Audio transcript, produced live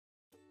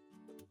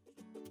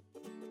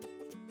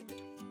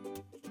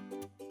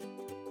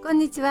こん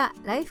にちは、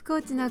ライフコ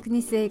ーチの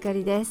国末ゆか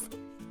りです。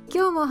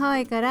今日もハワ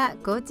イから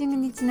コーチング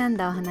にちなん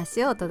だお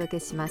話をお届け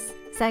します。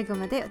最後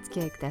までお付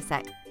き合いくださ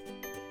い。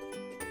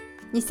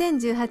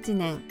2018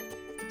年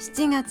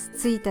7月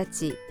1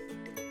日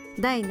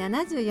第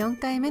74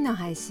回目の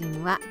配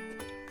信は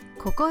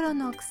心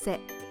の癖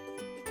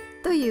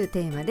というテ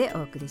ーマで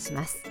お送りし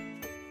ます。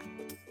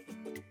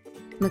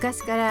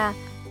昔から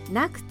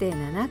なくて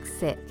七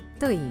癖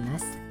と言いま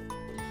す。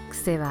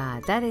癖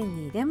は誰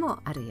にでも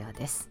あるよう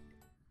です。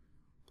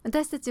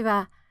私たち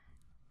は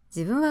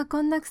自分は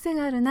こんな癖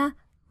があるな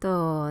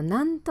と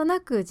なんと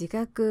なく自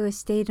覚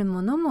している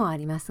ものもあ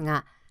ります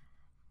が、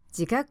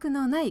自覚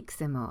のない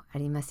癖もあ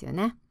りますよ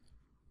ね。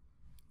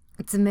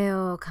爪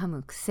を噛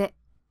む癖、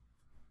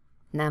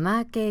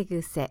怠け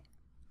癖、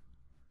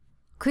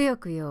くよ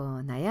く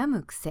よ悩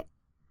む癖、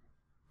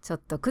ちょ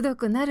っとくど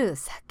くなる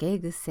酒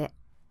癖。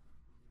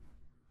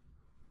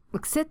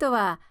癖と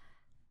は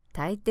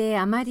大抵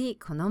あまり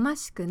好ま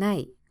しくな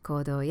い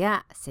行動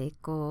や成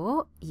功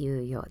を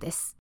言うようで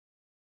す。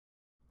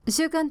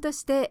習慣と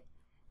して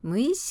無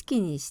意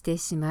識にして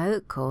しま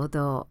う行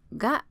動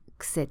が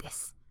癖で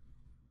す。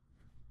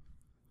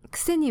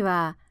癖に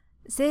は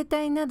生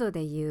体など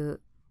でいう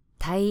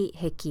体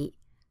癖、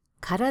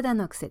体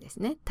の癖で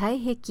すね。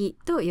体癖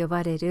と呼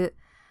ばれる、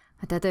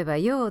例えば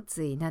腰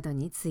椎など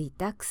につい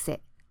た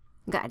癖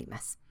がありま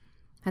す。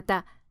ま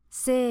た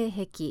性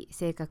癖、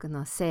性格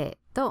の性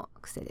と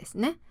癖です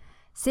ね。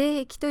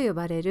性癖と呼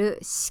ばれる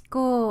思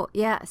考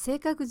や性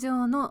格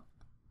上の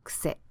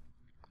癖、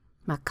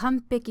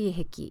完璧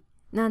癖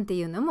なんて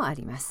いうのもあ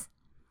ります。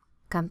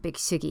完璧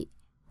主義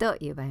と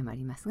いう場合もあ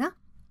りますが、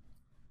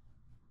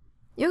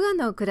ヨガ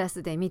のクラ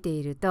スで見て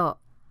いると、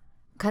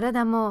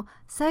体も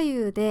左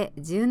右で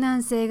柔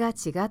軟性が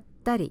違っ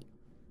たり、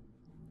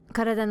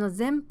体の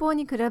前方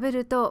に比べ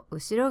ると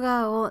後ろ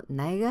側を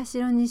ないがし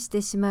ろにし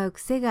てしまう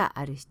癖が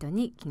ある人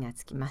に気が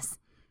つきます。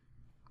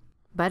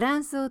バラ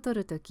ンスを取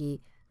ると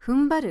き、踏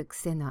ん張る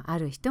癖のあ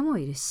る人も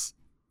いるし、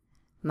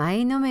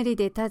前のめり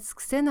で立つ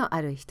癖の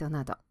ある人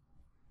など、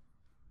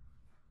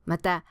ま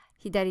た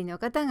左の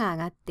肩が上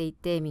がってい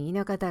て右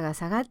の肩が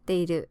下がって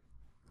いる、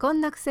こん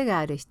な癖が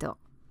ある人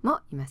も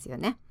いますよ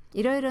ね。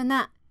いろいろ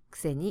な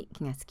癖に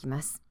気がつきま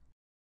す。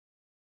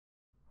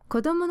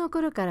子供の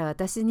頃から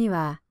私に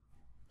は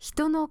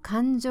人の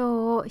感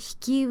情を引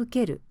き受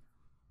ける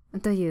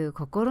という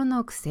心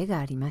の癖が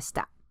ありまし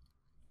た。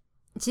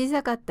小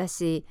さかった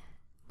し、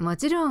も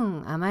ちろ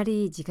んあま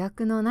り自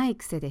覚のない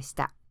癖でし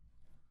た。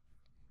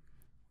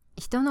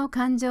人の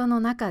感情の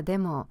中で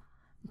も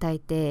大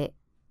抵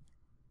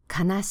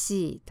悲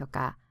しいと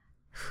か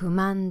不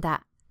満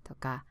だと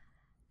か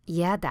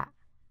嫌だ、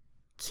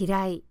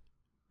嫌い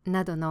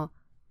などの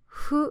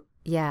負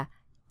や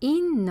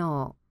陰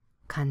の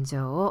感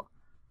情を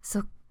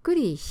そっく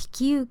り引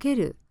き受け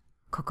る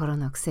心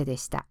の癖で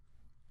した。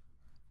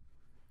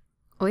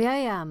親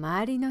や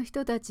周りの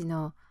人たち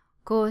の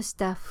こうし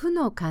た負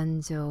の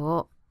感情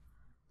を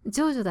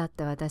長女だっ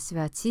た私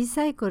は小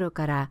さい頃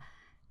から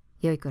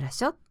よい子ら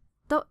しょ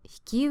と引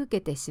き受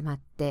けてしまっ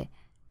て、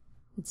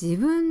自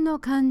分の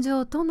感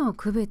情との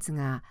区別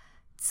が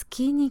つ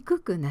きに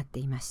くくなって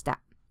いました。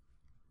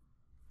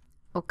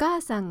お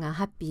母さんが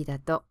ハッピーだ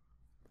と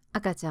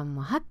赤ちゃん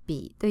もハッ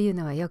ピーという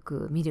のはよ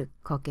く見る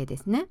光景で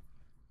すね。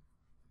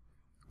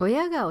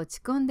親が落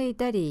ち込んでい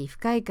たり不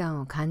快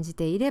感を感じ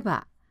ていれ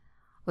ば、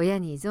親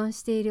に依存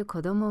している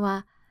子供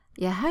は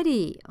やは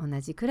り同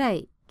じくら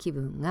い気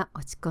分が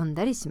落ち込ん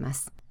だりしま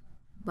す。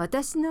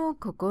私の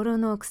心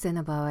の癖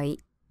の場合、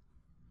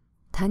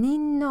他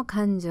人の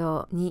感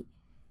情に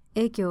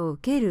影響を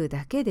受ける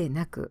だけで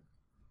なく、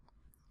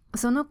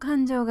その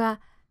感情が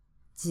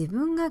自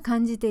分が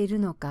感じている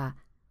のか、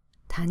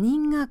他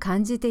人が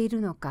感じてい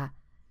るのか、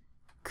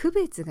区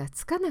別が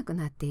つかなく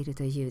なっている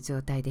という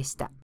状態でし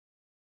た。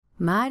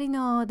周り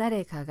の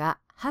誰かが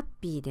ハッ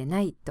ピーで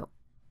ないと、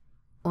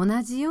同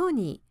じよう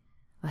に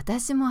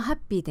私もハッ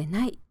ピーで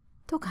ない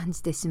と感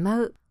じてしま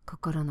う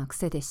心の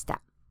癖でし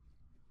た。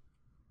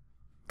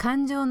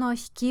感情の引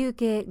き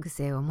受け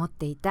癖を持っ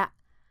ていた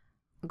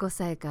5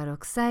歳か6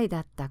歳だ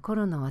った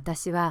頃の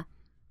私は、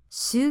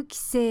周期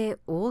性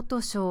嘔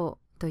吐症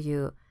とい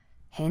う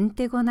へん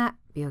てこな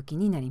病気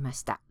になりま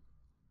した。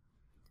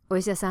お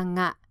医者さん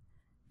が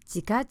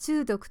自家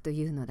中毒と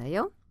いうのだ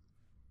よ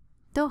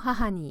と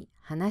母に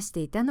話して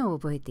いたのを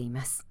覚えてい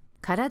ます。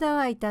体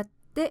は至っ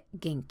て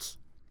元気。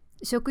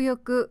食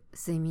欲、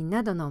睡眠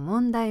などの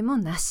問題も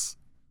なし。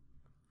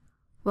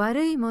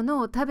悪いもの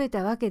を食べ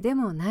たわけで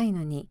もない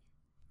のに、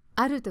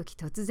ある時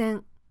突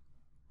然、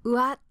う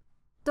わっ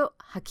と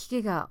吐き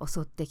気が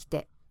襲ってき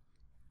て、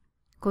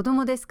子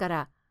供ですか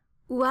ら、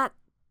うわっ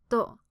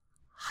と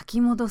吐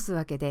き戻す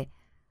わけで、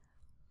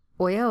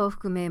親を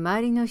含め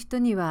周りの人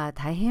には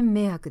大変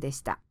迷惑で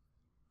した。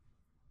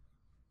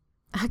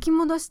吐き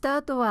戻した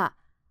後は、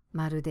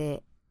まる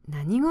で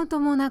何事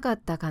もなか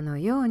ったかの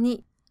よう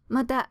に、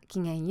また機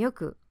嫌よ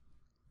く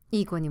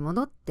いい子に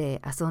戻っ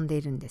て遊んで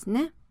いるんです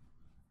ね。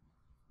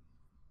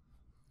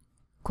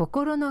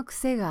心の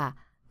癖が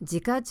自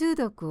家中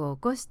毒を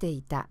起こして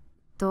いた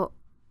と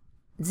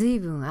ずい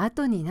ぶん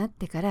後になっ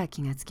てから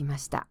気がつきま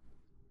した。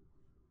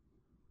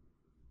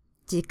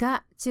自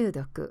家中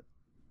毒、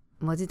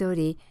文字通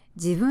り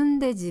自分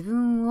で自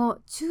分を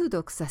中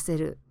毒させ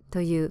る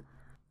という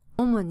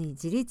主に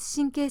自律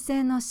神経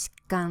性の疾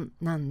患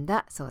なん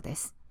だそうで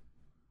す。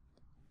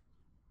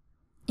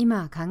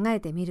今考え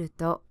てみる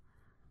と、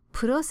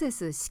プロセ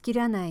スしき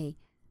らない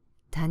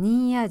他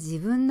人や自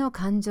分の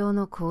感情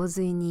の洪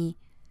水に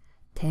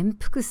転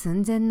覆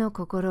寸前の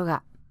心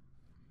が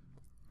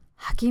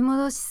吐き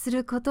戻しす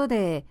ること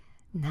で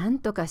何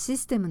とかシ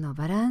ステムの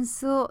バラン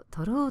スを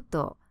取ろう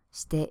と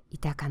してい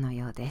たかの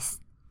ようで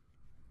す。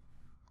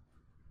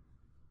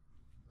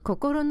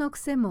心の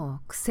癖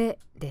も癖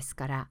です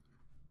から、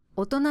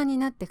大人に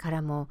なってか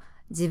らも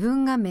自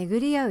分が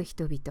巡り合う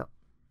人々、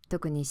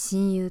特に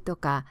親友と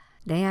か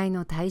恋愛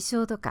の対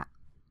象とか、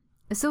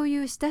そうい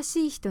う親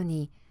しい人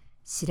に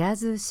知ら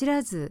ず知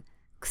らず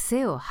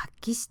癖を発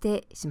揮し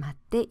てしまっ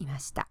ていま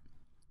した。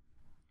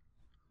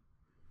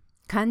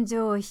感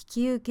情を引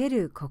き受け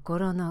る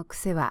心の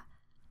癖は、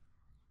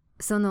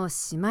その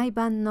姉妹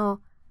版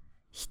の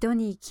人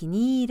に気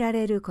に入ら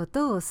れるこ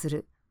とをす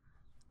る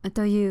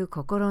という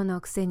心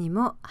の癖に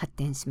も発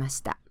展しま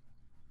した。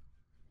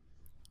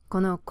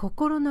この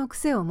心の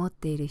癖を持っ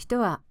ている人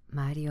は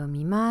周りを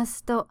見回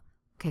すと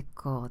結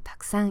構た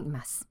くさんい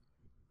ます。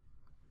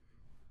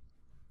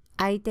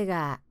相手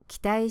が期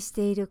待し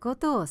ているこ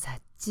とを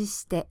察知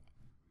して、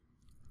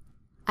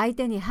相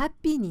手にハッ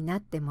ピーにな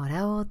っても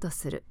らおうと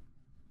する。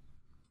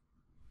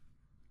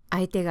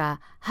相手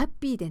がハッ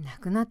ピーでな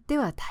くなって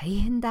は大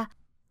変だ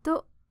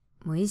と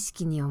無意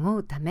識に思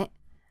うため、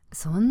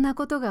そんな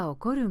ことが起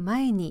こる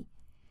前に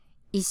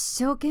一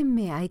生懸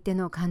命相手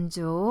の感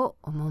情を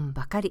思ん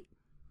ばかり、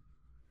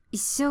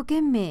一生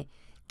懸命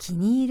気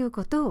に入る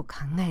ことを考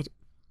える、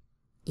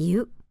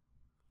言う、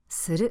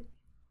する、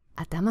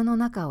頭の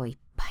中をいっ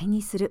ぱい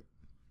にする。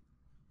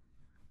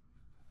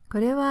こ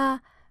れ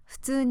は普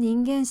通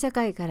人間社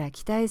会から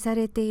期待さ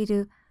れてい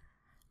る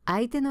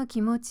相手の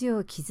気持ち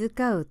を気遣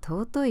う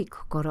尊い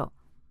心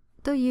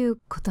という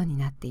ことに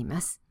なってい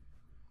ます。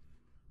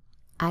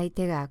相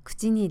手が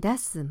口に出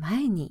す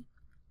前に、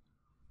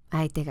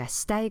相手が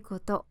したいこ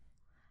と、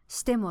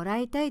してもら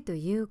いたいと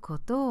いうこ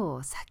と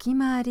を先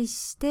回り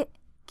して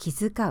気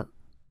遣う、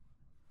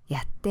や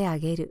ってあ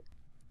げる。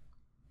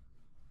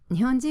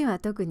日本人は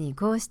特に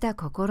こうした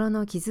心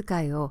の気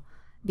遣いを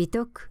美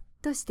徳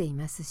としてい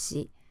ます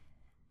し、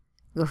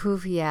ご夫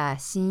婦や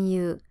親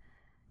友、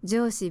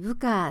上司部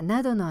下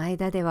などの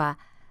間では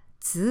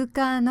通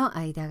過の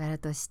間柄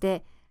とし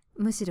て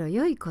むしろ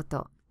良いこ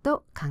と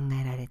と考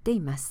えられてい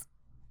ます。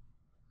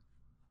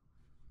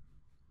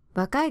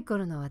若い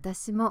頃の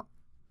私も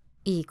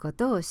いいこ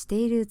とをして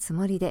いるつ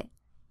もりで、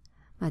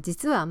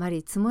実はあま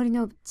りつもり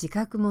の自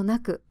覚もな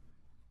く、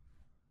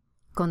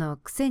この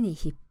癖に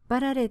引っ張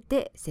られ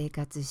て生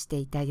活して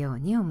いたよう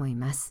に思い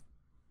ます。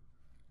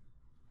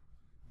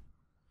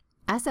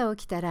朝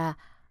起きたら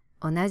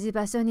同じ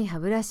場所に歯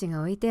ブラシ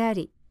が置いてあ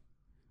り、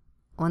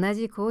同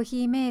じコー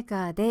ヒーメー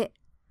カーで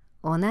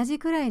同じ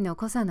くらいの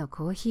濃さの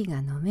コーヒーが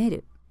飲め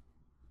る。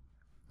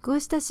こう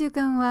した習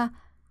慣は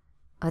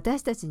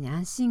私たちに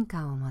安心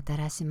感をもた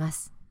らしま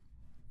す。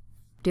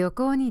旅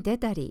行に出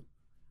たり、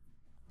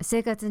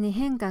生活に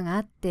変化があ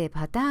って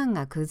パターン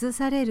が崩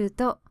される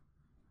と、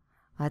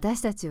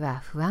私たちは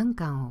不安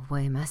感を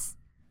覚えます。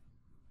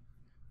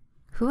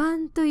不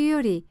安という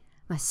より、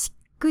し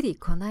っくり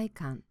こない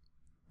感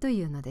と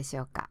いうのでし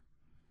ょうか。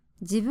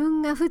自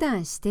分が普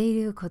段して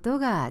いること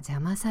が邪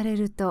魔され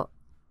ると、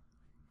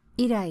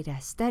イライ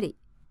ラしたり、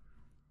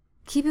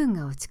気分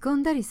が落ち込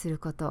んだりする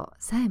こと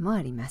さえも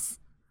ありま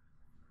す。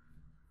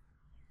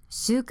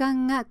習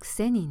慣が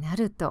癖にな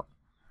ると、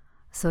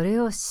それ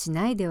をし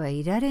ないでは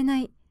いられな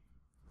い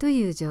と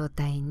いう状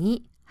態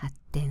に発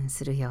展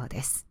するよう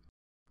です。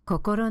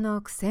心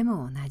の癖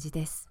も同じ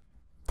です。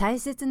大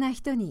切な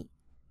人に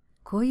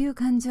こういう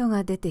感情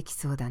が出てき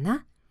そうだ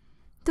な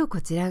と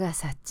こちらが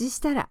察知し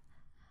たら、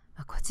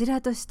こちら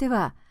として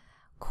は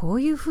こ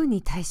ういうふう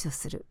に対処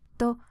する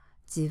と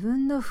自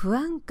分の不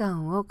安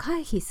感を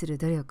回避する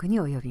努力に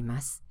及び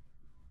ます。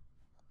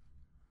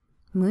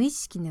無意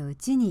識のう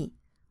ちに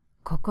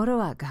心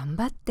は頑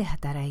張って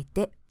働い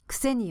て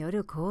癖によ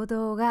る行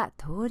動が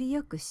通り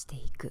よくして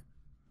いく。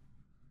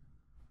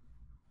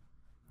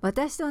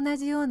私と同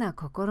じような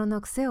心の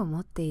癖を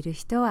持っている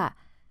人は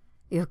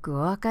よく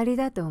お分かり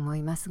だと思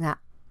いますが、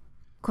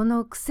こ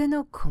の癖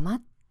の困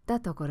った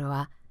ところ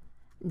は、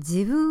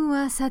自分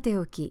はさて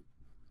おき、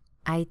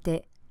相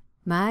手、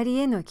周り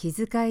への気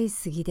遣い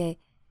すぎで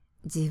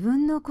自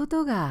分のこ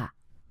とが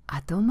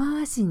後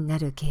回しにな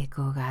る傾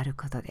向がある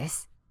ことで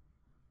す。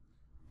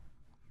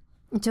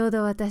ちょう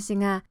ど私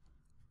が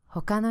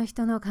他の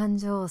人の感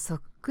情をそ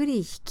っくり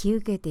引き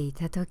受けてい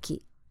たと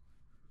き、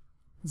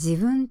自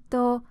分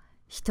と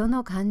人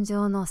の感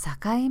情の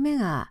境目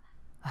が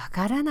わ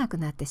からなく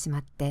なってしま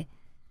って、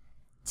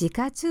自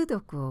家中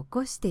毒を起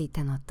こしてい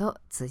たのと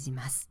通じ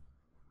ます。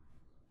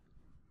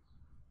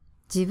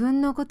自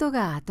分のこと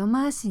が後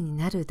回しに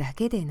なるだ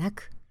けでな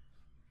く、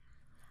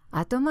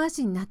後回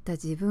しになった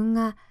自分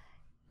が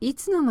い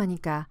つの間に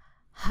か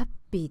ハッ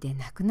ピーで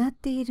なくなっ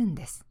ているん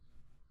です。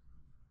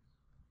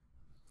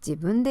自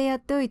分でやっ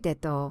ておいて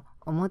と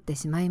思って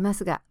しまいま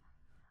すが、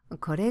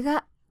これ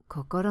が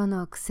心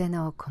の癖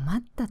の困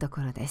ったと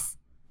ころです。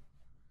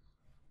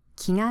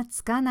気が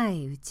つかな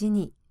いうち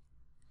に、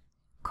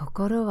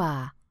心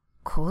は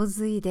洪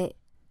水で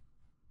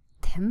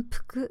転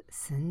覆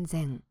寸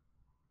前。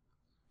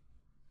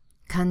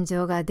感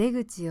情が出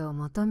口を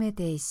求め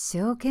て一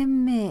生懸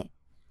命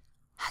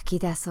吐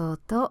き出そう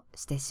と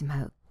してし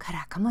まうか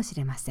らかもし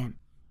れません。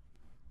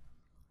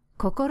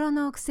心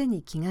の癖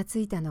に気がつ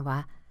いたの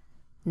は、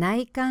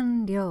内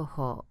観療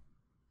法、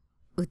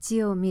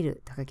内を見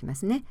ると書きま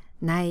すね。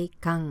内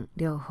観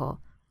療法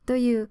と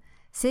いう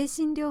精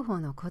神療法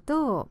のこ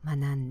とを学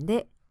ん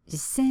で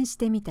実践し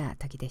てみた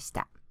時でし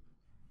た。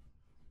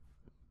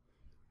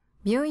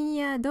病院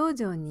や道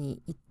場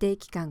に一定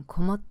期間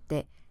こもっ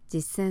て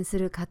実践す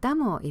る方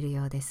もいる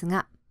ようです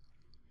が、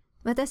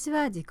私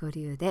は自己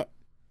流で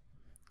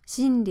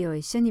心理を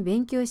一緒に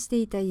勉強して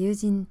いた友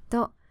人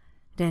と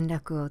連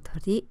絡を取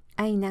り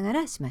合いなが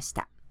らしまし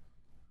た。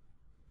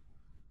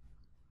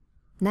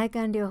内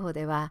観療法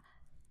では、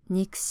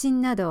肉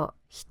親など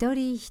一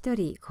人一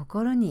人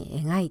心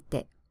に描い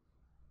て、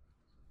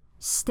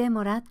して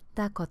もらっ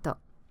たこと、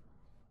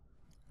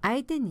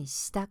相手に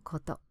したこ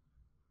と、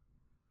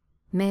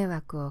迷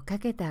惑をか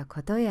けた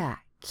ことや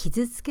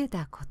傷つけ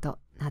たこと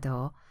な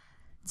どを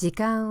時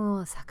間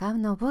を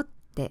遡っ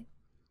て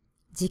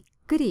じっ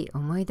くり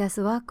思い出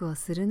すワークを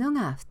するの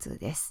が普通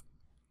です。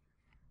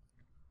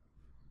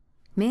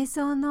瞑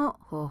想の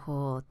方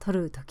法を取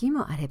る時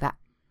もあれば、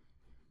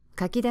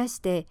書き出し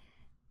て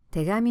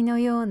手紙の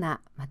よう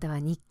なまたは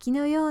日記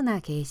のような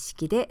形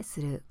式で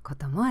するこ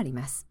ともあり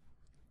ます。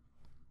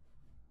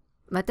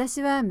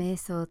私は瞑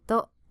想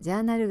とジャ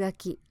ーナル書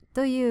き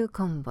という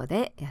コンボ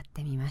でやっ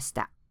てみまし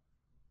た。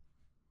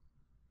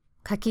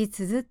書き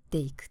綴って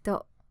いく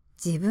と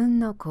自分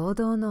の行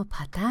動の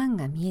パターン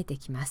が見えて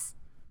きます。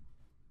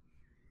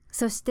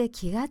そして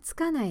気がつ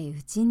かない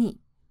うちに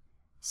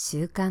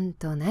習慣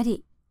とな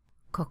り、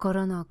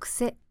心の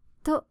癖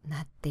と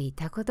なってい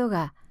たこと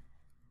が、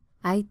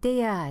相手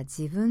や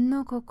自分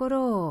の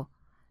心を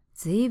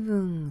随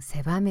分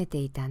狭めて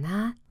いた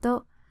なぁ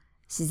と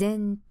自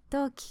然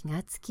と気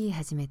がつき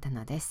始めた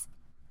のです。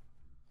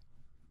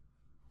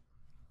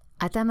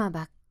頭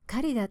ばっ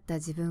かりだった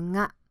自分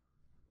が、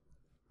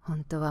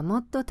本当はも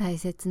っと大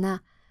切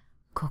な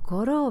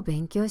心を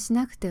勉強し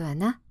なくては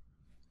な、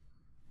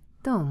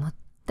と思っ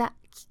た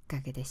きっ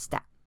かけでし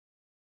た。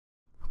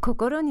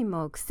心に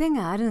も癖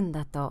があるん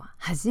だと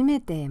初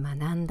めて学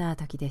んだ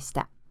時でし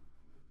た。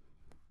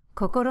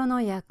心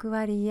の役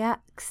割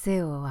や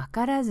癖を分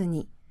からず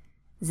に、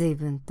随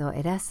分と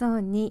偉そ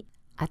うに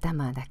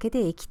頭だけ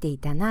で生きてい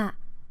たな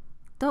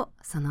ぁと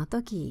その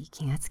時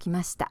気がつき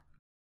ました。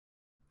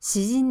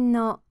詩人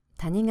の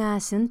谷川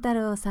俊太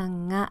郎さ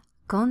んが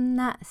こん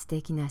な素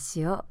敵な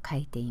詩を書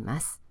いていま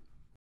す。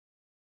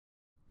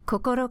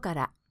心か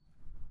ら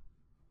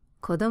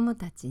子供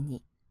たち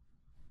に、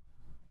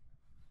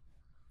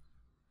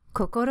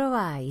心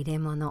は入れ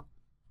物、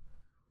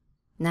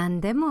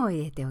何でも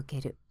入れておけ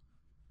る。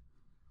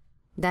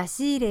出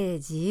し入れ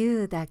自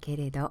由だけ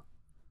れど、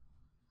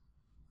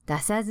出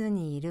さず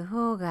にいる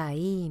方が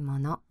いいも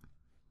の、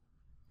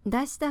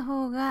出した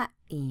方が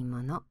いい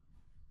もの。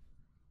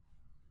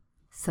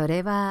そ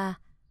れは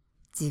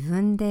自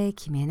分で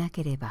決めな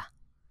ければ。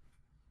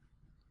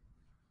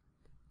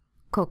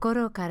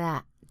心か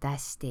ら出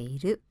してい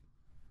る。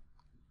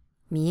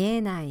見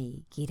えな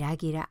いギラ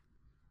ギラ。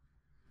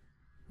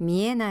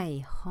見えな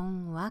いほ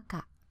んわ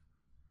か。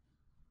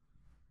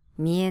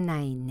見えな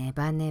いネ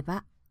バネ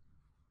バ。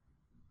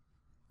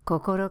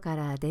心か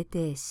ら出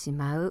てし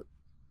まう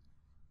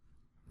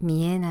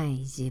見えない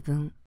自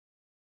分。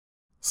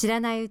知ら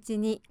ないうち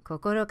に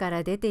心か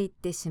ら出ていっ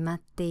てしまっ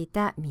てい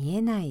た見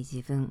えない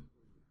自分。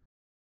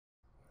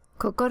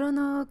心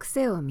の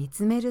癖を見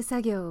つめる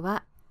作業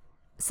は、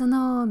そ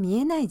の見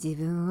えない自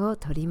分を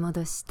取り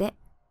戻して、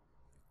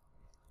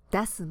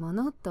出すも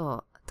の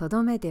と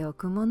留めてお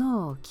くも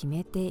のを決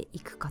めてい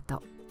くこ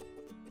と。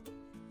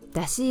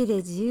出し入れ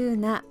自由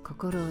な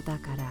心だ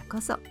からこ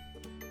そ、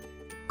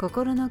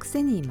心の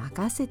癖に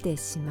任せて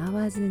しま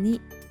わず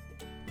に、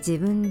自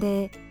分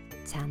で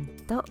ちゃん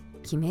と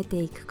決めて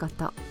いくこ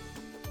と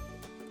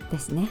で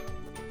すね。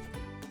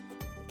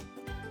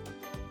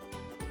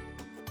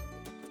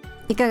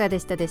いかがで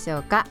したでしょ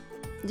うか。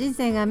人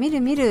生がみ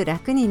るみる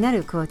楽にな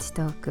るコーチ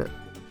トーク、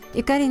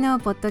ゆかりの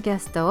ポッドキャ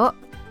ストを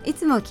い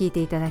つも聞い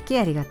ていただき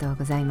ありがとう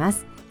ございま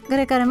す。こ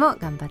れからも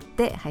頑張っ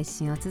て配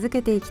信を続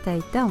けていきた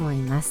いと思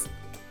います。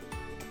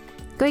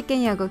ご意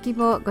見やご希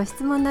望、ご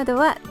質問など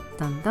は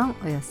どんどん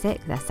お寄せ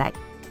ください。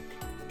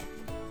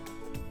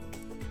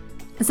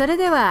それ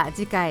では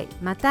次回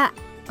また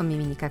お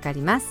耳にかか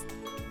ります。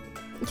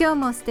今日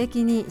も素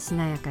敵にし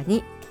なやか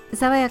に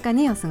爽やか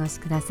にお過ごし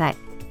ください。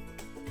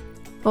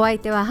お相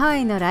手はハワ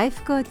イのライ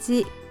フコー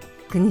チ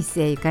国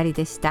末ゆかり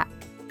でした。